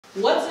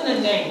What's in a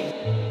name?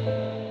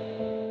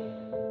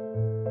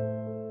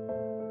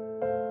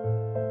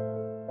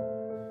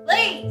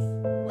 Please!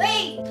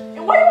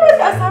 And why you always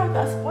gotta start with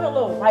that spoiled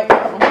little white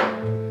girl?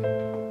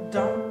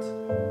 Don't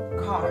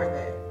call her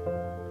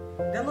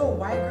that. That little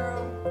white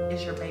girl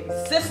is your baby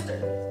sister.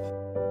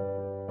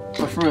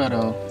 But for real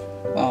though,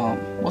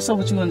 what's up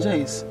with you and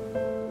Jace?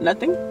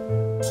 Nothing?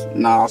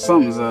 Nah,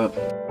 something's up.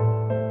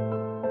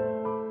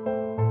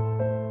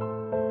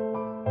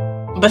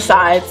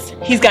 Besides,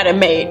 he's got it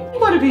made. You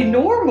want to be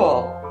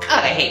normal.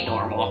 God, I hate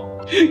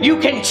normal. You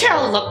can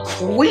tell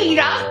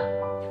Laquita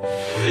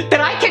that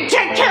I can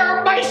take care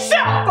of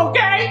myself,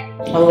 okay?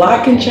 A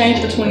lot can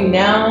change between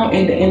now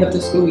and the end of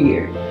the school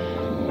year.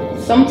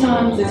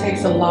 Sometimes it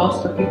takes a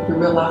loss for people to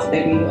realize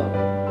they need help.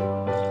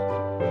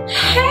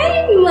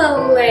 Hey,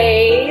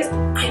 Malaise!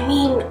 I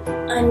mean,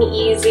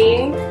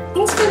 uneasy.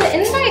 Thanks for the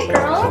invite,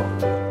 girl.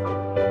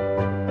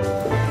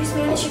 Whose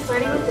man is she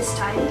flirting with this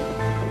time?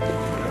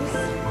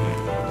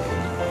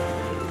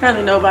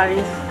 Apparently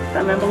nobody's.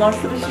 That man belongs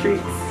to the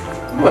streets.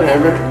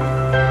 Whatever.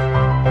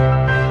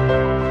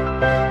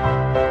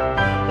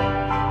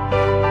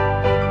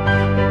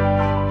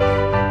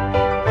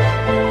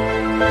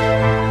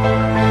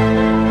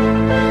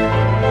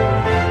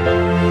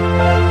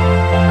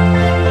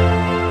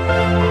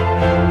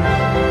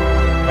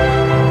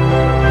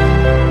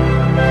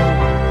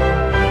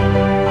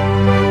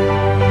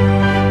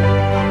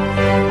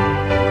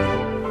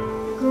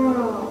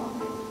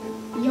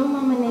 Your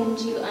mama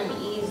named you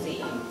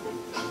uneasy.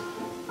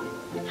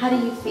 How do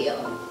you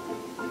feel?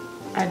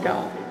 I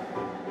don't.